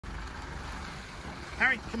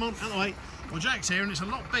Harry, come on, out of the way. Well, Jack's here, and it's a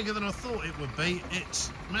lot bigger than I thought it would be.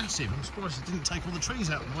 It's massive. I'm surprised it didn't take all the trees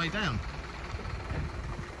out on the way down.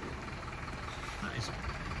 That is a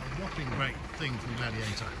whopping great thing from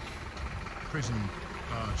Gladiator. Prison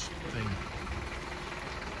barge thing.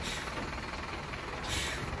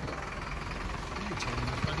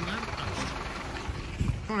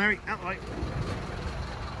 Come on, Harry, out the way.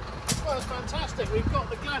 Well, it's fantastic. We've got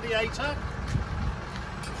the Gladiator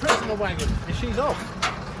prisoner wagon, and she's off.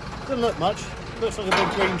 Doesn't look much. Looks like a big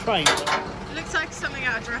green train. But... It looks like something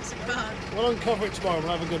out of Jurassic Park. We'll uncover it tomorrow.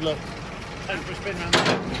 We'll have a good look. Take it for a spin around the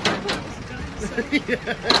back.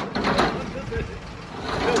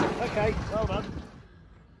 Good. Okay, well done.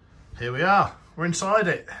 Here we are. We're inside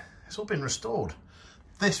it. It's all been restored.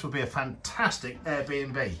 This would be a fantastic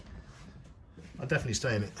Airbnb. I'd definitely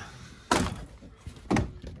stay in it.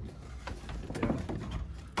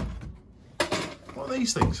 What are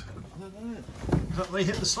these things? I don't know. Is that what they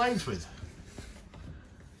hit the slaves with?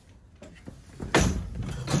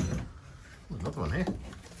 Oh, another one here.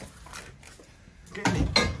 Get in.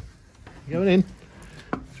 You going in?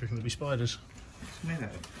 I reckon there'll be spiders. It's made out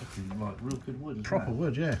of fucking, like, real good wood. Proper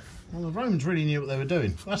wood, yeah. Well, the Romans really knew what they were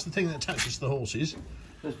doing. That's the thing that attaches to the horses.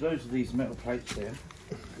 There's loads of these metal plates there.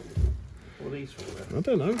 What are these for? I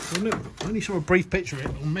don't know. I only saw a brief picture of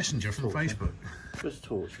it on Messenger from Facebook. Just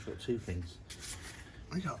torch. You've got two things.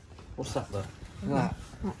 What you got? What's that there? Look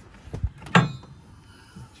at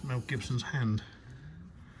It's Mel Gibson's hand.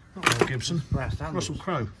 Not Mel Gibson. Brass handles. Russell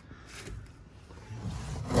Crowe.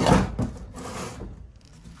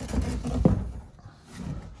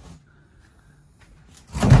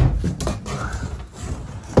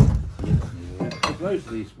 There's loads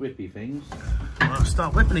of these whippy things. Well,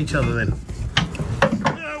 start whipping each other then.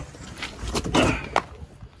 No.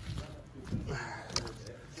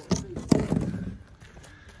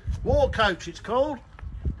 War coach, it's called.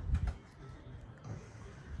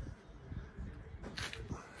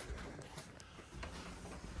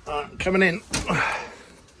 Right, coming in.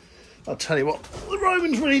 I'll tell you what, the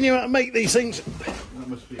Romans really knew how to make these things. That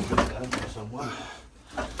must be a bit there somewhere.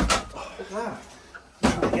 Look at that.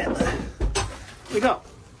 Trying to get there. What we got?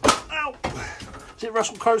 Ow! Is it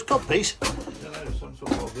Russell Crowe's codpiece? I don't know, some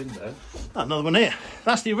sort of window. Oh, another one here.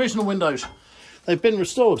 That's the original windows. They've been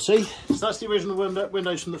restored, see? So that's the original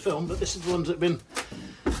windows from the film, but this is the ones that have been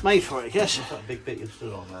made for it, I guess. What's that big bit you're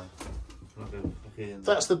stood on now?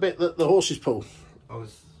 That's the bit that the horses pull. Oh,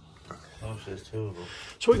 there's two of them.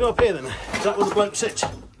 So we go up here then. Is that where the bloke sits?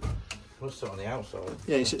 What's that on the outside?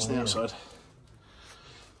 Yeah, he sits on the outside.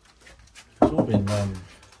 It's all been...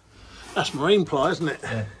 That's marine ply, isn't it?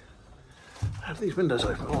 Yeah. How do these windows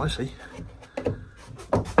open? Oh, I see.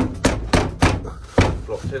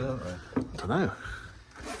 blocked in, aren't they? I don't know.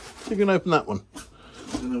 So you can open that one.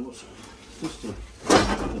 I don't know what's... Just the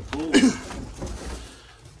ball.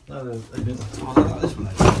 No, they've been... Oh, look at this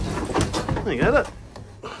one. There you go, look.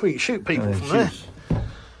 We can shoot people from there.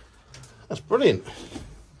 That's brilliant.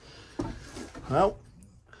 Well,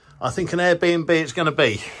 I think an Airbnb it's going to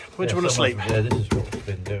be. Where do you want to sleep? Yeah, this is what we've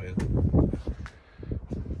been doing.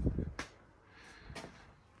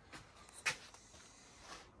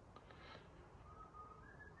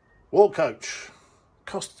 War coach.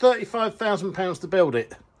 Cost £35,000 to build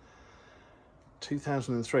it.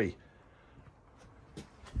 2003.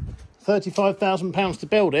 £35,000 to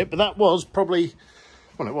build it, but that was probably...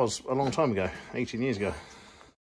 Well, it was a long time ago, 18 years ago.